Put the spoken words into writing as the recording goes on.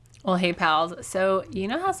Well, hey, pals. So, you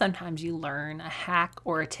know how sometimes you learn a hack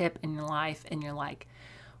or a tip in your life and you're like,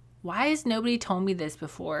 why has nobody told me this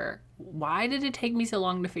before? Why did it take me so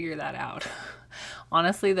long to figure that out?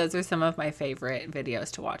 Honestly, those are some of my favorite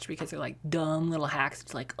videos to watch because they're like dumb little hacks.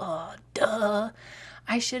 It's like, oh, duh.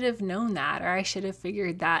 I should have known that or I should have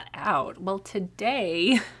figured that out. Well,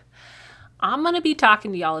 today I'm going to be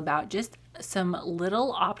talking to y'all about just some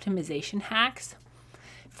little optimization hacks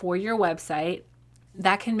for your website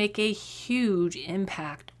that can make a huge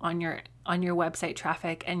impact on your website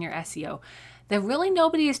traffic and your SEO that really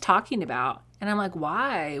nobody is talking about. And I'm like,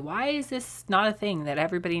 why? Why is this not a thing that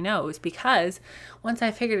everybody knows? Because once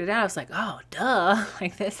I figured it out, I was like, oh, duh.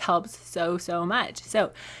 Like this helps so much.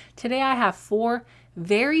 So today I have 4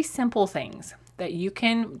 very simple things that you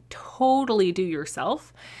can totally do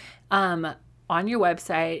yourself on your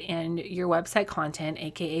website and your website content,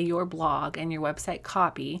 aka your blog and your website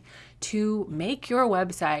copy, to make your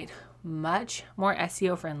website much more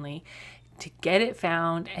SEO friendly, to get it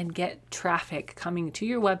found and get traffic coming to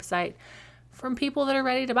your website from people that are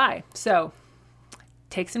ready to buy. So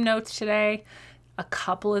take some notes today. A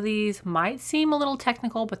couple of these might seem a little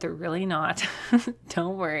technical, but they're really not.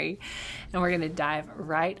 Don't worry. And we're going to dive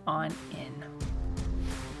right on in.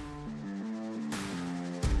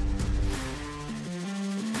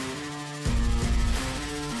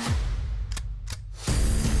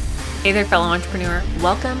 Hey there, fellow entrepreneur.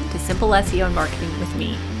 Welcome to Simple SEO and Marketing with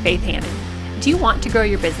me, Faith Hannon. Do you want to grow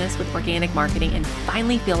your business with organic marketing and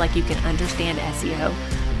finally feel like you can understand SEO?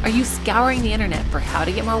 Are you scouring the internet for how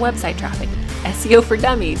to get more website traffic, SEO for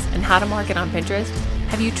dummies, and how to market on Pinterest?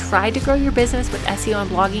 Have you tried to grow your business with SEO and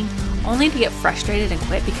blogging only to get frustrated and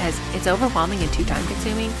quit because it's overwhelming and too time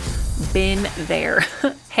consuming? Been there.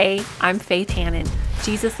 Hey, I'm Faith Hannon,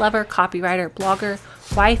 Jesus lover, copywriter, blogger,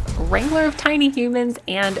 wife, wrangler of tiny humans,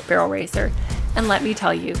 and barrel racer. And let me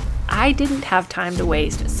tell you, I didn't have time to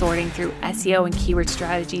waste sorting through SEO and keyword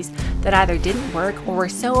strategies that either didn't work or were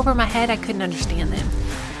so over my head I couldn't understand them.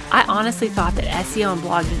 I honestly thought that SEO and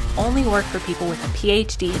blogging only worked for people with a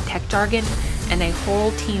PhD in tech jargon and a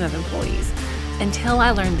whole team of employees, until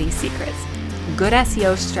I learned these secrets. Good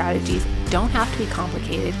SEO strategies don't have to be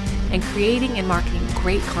complicated, and creating and marketing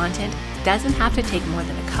great content doesn't have to take more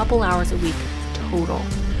than a couple hours a week total.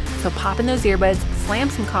 So pop in those earbuds, slam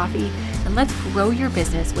some coffee, and let's grow your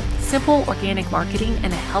business with simple organic marketing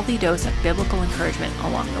and a healthy dose of biblical encouragement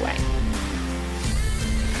along the way.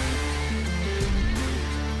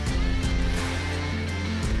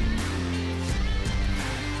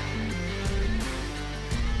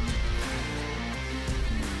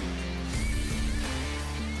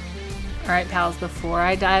 All right, pals, before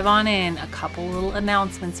I dive on in, a couple little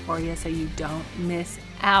announcements for you so you don't miss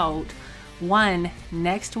out. 1,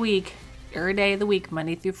 next week, every day of the week,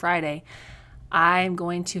 Monday through Friday, I'm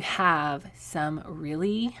going to have a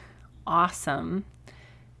really awesome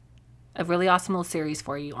little series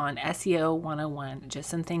for you on SEO 101, just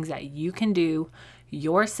some things that you can do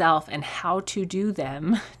yourself and how to do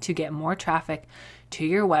them to get more traffic to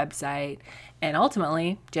your website and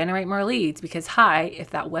ultimately generate more leads. Because if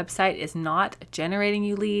that website is not generating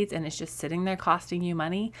you leads and it's just sitting there costing you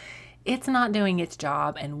money, it's not doing its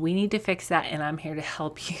job, and we need to fix that, and I'm here to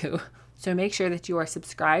help you. So make sure that you are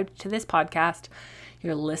subscribed to this podcast,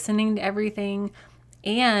 you're listening to everything,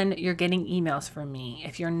 and you're getting emails from me.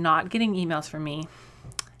 If you're not getting emails from me,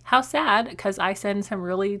 how sad, because I send some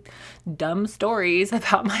really dumb stories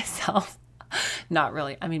about myself. Not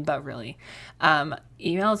really, but really.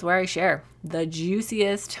 Emails where I share the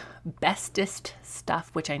juiciest, bestest stuff,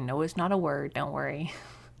 which I know is not a word, don't worry.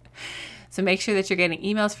 So make sure that you're getting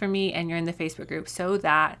emails from me and you're in the Facebook group so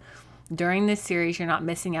that during this series, you're not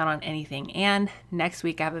missing out on anything. And next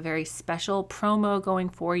week, I have a very special promo going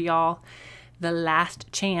for y'all. The last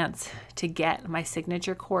chance to get my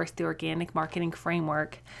signature course, the Organic Marketing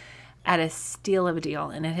Framework, at a steal of a deal.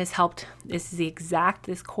 And it has helped.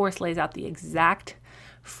 This course lays out the exact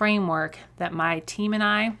framework that my team and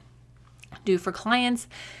I do for clients.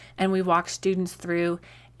 And we walk students through,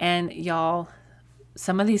 and y'all,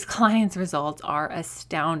 some of these clients' results are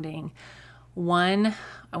astounding. One,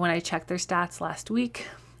 when I checked their stats last week,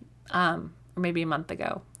 or maybe a month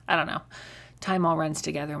ago, I don't know. Time all runs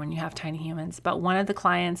together when you have tiny humans. But one of the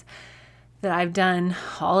clients that I've done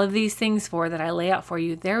all of these things for, that I lay out for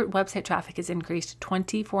you, their website traffic has increased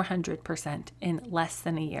 2,400% in less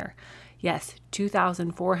than a year. Yes,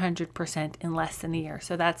 2,400% in less than a year.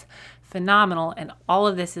 So that's phenomenal. And all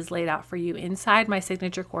of this is laid out for you inside my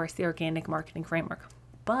signature course, the Organic Marketing Framework.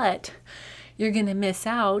 But you're going to miss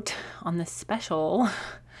out on the special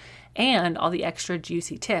and all the extra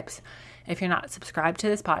juicy tips if you're not subscribed to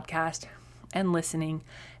this podcast and listening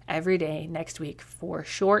every day next week for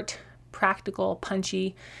short, practical,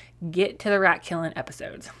 punchy, get to the rat killing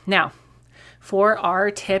episodes. Now, for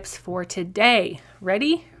our tips for today.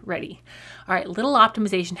 Ready? Ready. All right, little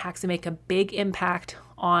optimization hacks to make a big impact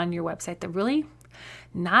on your website that really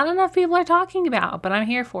not enough people are talking about, but I'm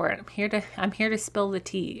here for it. I'm here to spill the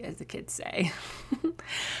tea, as the kids say. All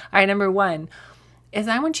right, number 1 is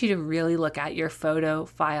I want you to really look at your photo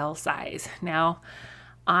file size. Now,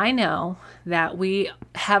 I know that we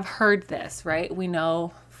have heard this, right? We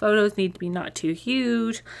know photos need to be not too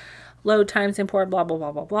huge, load times important, blah, blah,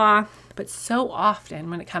 blah, blah, blah. But so often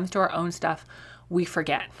when it comes to our own stuff, we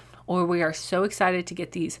forget, or we are so excited to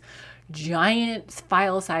get these giant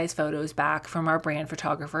file size photos back from our brand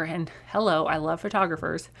photographer. And hello, I love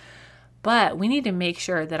photographers, but we need to make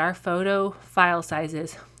sure that our photo file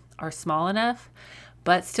sizes are small enough,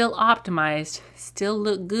 but still optimized, still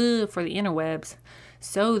look good for the interwebs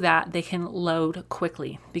so that they can load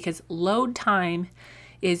quickly, because load time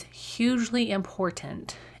is hugely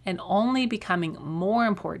important and only becoming more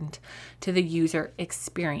important to the user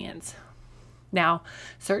experience. Now,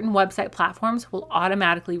 certain website platforms will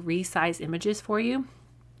automatically resize images for you.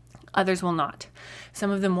 Others will not. Some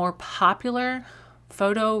of the more popular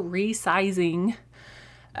photo resizing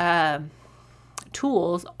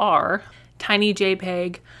tools are Tiny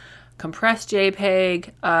JPEG, Compressed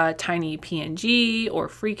JPEG, Tiny PNG, or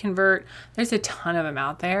Free Convert. There's a ton of them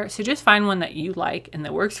out there. So just find one that you like and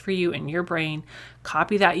that works for you in your brain.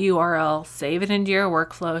 Copy that URL, save it into your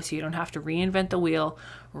workflow so you don't have to reinvent the wheel,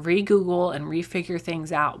 re-Google, and refigure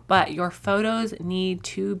things out. But your photos need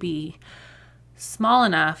to be small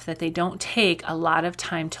enough that they don't take a lot of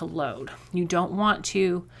time to load. You don't want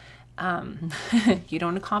to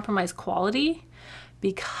compromise quality,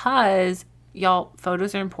 because y'all,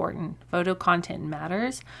 photos are important. Photo content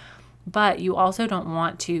matters, but you also don't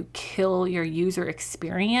want to kill your user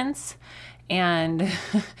experience and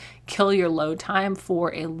kill your load time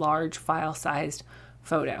for a large file-sized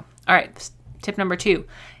photo. All right, tip number 2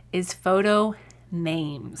 is photo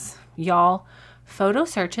names. Y'all, photo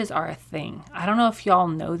searches are a thing. I don't know if y'all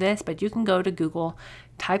know this, but you can go to Google,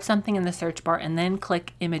 type something in the search bar, and then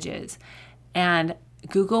click images. And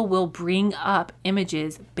Google will bring up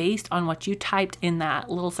images based on what you typed in that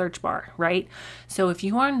little search bar, right? So if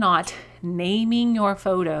you are not naming your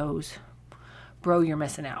photos, bro, you're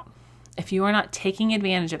missing out. If you are not taking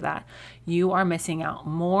advantage of that, you are missing out.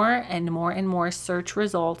 More and more and more search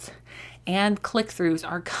results and click-throughs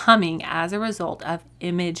are coming as a result of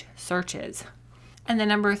image searches. And the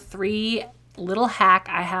number 3 little hack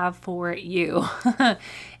I have for you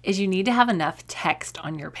is you need to have enough text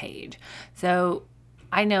on your page. So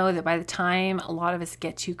I know that by the time a lot of us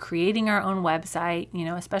get to creating our own website,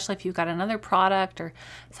 especially if you've got another product or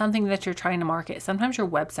something that you're trying to market, sometimes your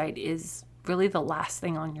website is really the last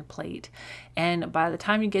thing on your plate. And by the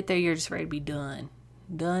time you get there, you're just ready to be done.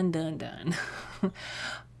 Done.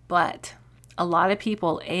 But a lot of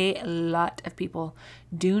people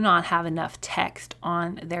do not have enough text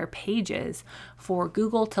on their pages for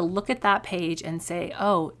Google to look at that page and say,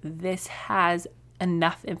 oh, this has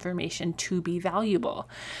enough information to be valuable.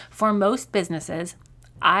 For most businesses,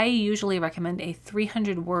 I usually recommend a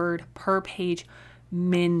 300 word per page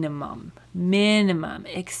minimum,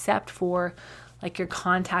 except for like your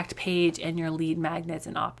contact page and your lead magnets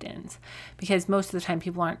and opt-ins, because most of the time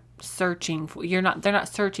people aren't searching for, they're not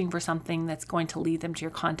searching for something that's going to lead them to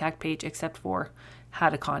your contact page, except for how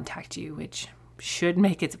to contact you, which should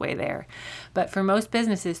make its way there. But for most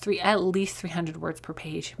businesses, at least 300 words per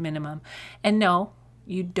page minimum. And no,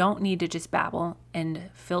 you don't need to just babble and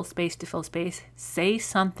fill space to fill space. Say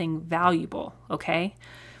something valuable, okay?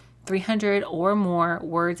 300 or more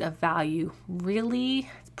words of value. Really,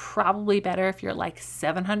 it's probably better if you're like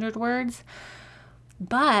 700 words.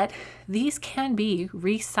 But these can be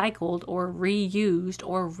recycled or reused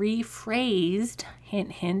or rephrased,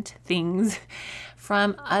 hint, hint, things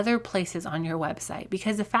from other places on your website.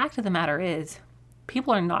 Because the fact of the matter is,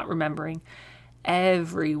 people are not remembering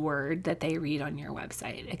every word that they read on your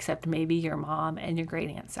website, except maybe your mom and your great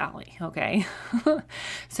Aunt Sally, okay?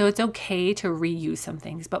 So it's okay to reuse some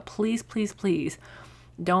things, but please, please, please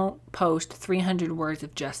don't post 300 words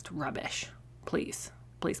of just rubbish. Please,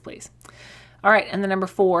 please, please. All right, and the number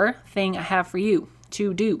 4 thing I have for you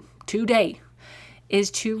to do today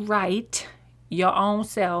is to write your own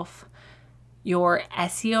self your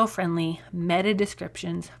SEO-friendly meta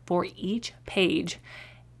descriptions for each page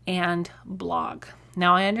and blog.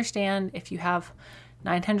 Now, I understand if you have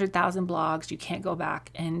 900,000 blogs, you can't go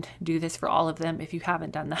back and do this for all of them if you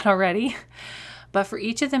haven't done that already. But for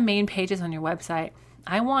each of the main pages on your website,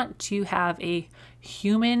 I want to have a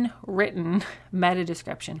human written meta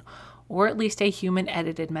description, or at least a human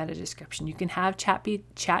edited meta description. You can have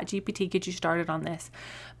ChatGPT get you started on this,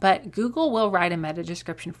 but Google will write a meta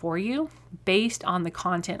description for you based on the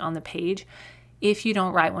content on the page if you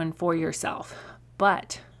don't write one for yourself.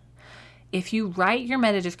 But if you write your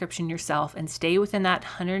meta description yourself and stay within that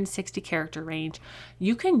 160 character range,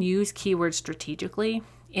 you can use keywords strategically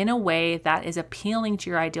in a way that is appealing to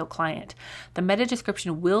your ideal client. The meta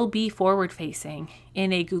description will be forward facing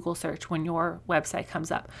in a Google search when your website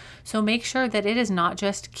comes up. So make sure that it is not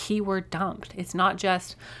just keyword dumped. It's not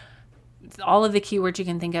just all of the keywords you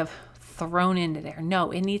can think of thrown into there.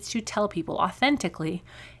 No, it needs to tell people authentically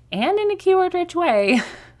and in a keyword rich way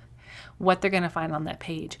what they're going to find on that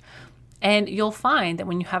page. And you'll find that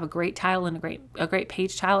when you have a great title and a great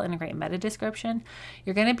page title and a great meta description,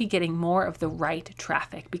 you're going to be getting more of the right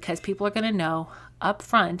traffic, because people are going to know up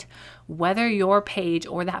front whether your page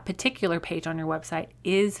or that particular page on your website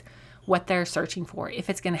is what they're searching for, if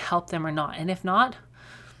it's going to help them or not. And if not,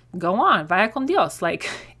 go on, vaya con Dios, like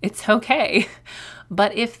it's okay.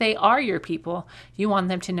 But if they are your people, you want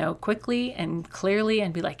them to know quickly and clearly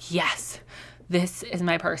and be like, yes, this is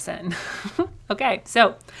my person. Okay,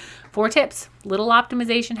 so 4 tips, little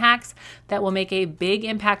optimization hacks that will make a big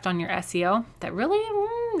impact on your SEO that really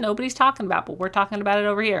nobody's talking about, but we're talking about it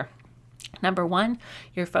over here. Number 1,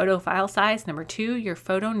 your photo file size. Number 2, your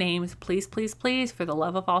photo names. Please, please, please, for the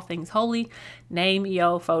love of all things holy, name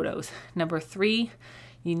yo photos. Number 3,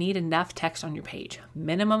 you need enough text on your page.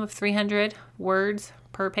 Minimum of 300 words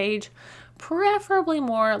per page, preferably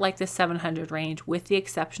more like the 700 range, with the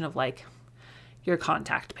exception of like your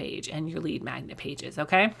contact page and your lead magnet pages,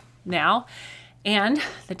 okay? Now, and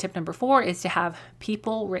the tip number 4 is to have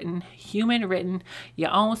people written, human written,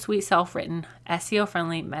 your own sweet self written, SEO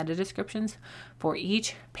friendly meta descriptions for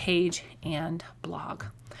each page and blog.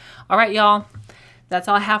 All right, y'all. That's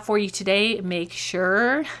all I have for you today. Make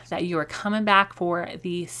sure that you are coming back for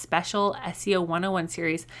the special SEO 101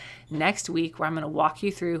 series next week, where I'm going to walk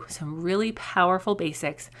you through some really powerful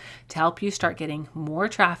basics to help you start getting more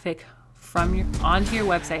traffic onto your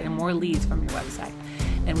website and more leads from your website.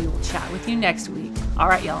 And we will chat with you next week. All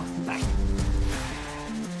right, y'all. Bye.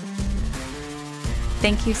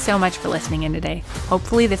 Thank you so much for listening in today.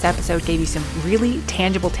 Hopefully this episode gave you some really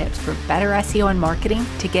tangible tips for better SEO and marketing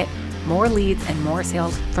to get more leads and more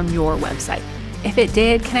sales from your website. If it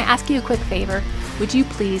did, can I ask you a quick favor? Would you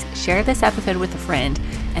please share this episode with a friend,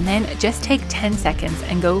 and then just take 10 seconds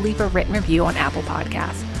and go leave a written review on Apple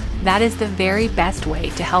Podcasts. That is the very best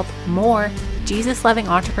way to help more Jesus-loving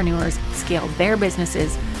entrepreneurs scale their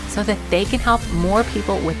businesses so that they can help more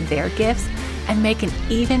people with their gifts and make an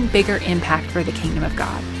even bigger impact for the kingdom of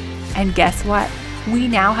God. And guess what? We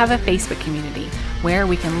now have a Facebook community where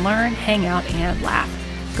we can learn, hang out, and laugh.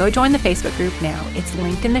 Go join the Facebook group now. It's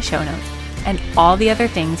linked in the show notes. And all the other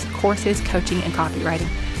things, courses, coaching, and copywriting,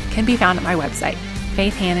 can be found at my website,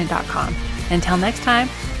 faithhannon.com. Until next time,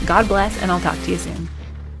 God bless, and I'll talk to you soon.